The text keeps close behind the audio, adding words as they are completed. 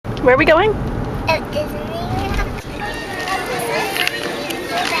Where are we going? Disney.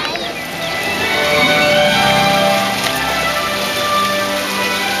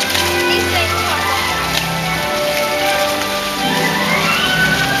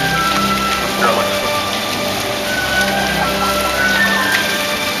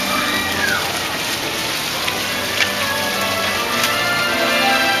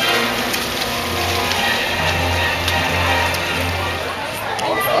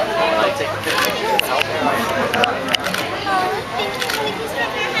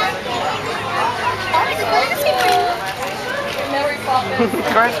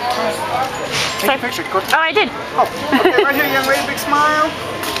 Guys, take a picture. Go Oh, I did. Oh, okay, right here, young lady, big smile.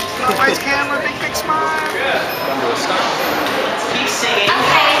 Nice camera, big smile. Keep singing.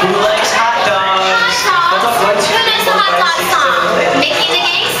 Who likes hot dogs? Who knows the hot dog song? Mickey the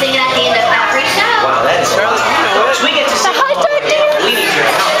Gang sing it at the end of every show. Wow, that is Charlie. So we get to sing. The hot dog dance. We need your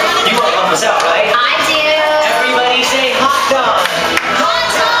help. You want to help us out, right? I do. Everybody say hot dog. Hot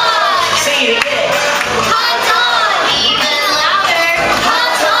dog. Say it again. Hot dog. Even louder.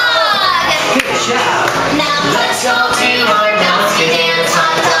 Hot dog. Good job. Now let's go to our dance to dance.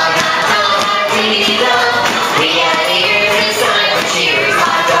 Hot dog, hot diggity dog. We are here this time for cheers.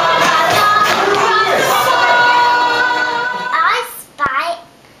 Hot dog, hot dog. I spy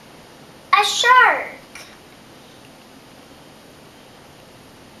a shark.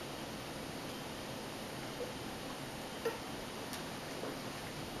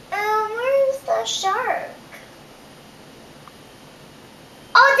 Where's the shark?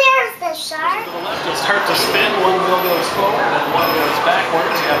 Oh, there's the shark. To the left, you'll start to spin. One wheel goes forward, and one goes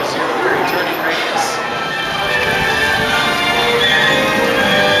backwards. You have a 0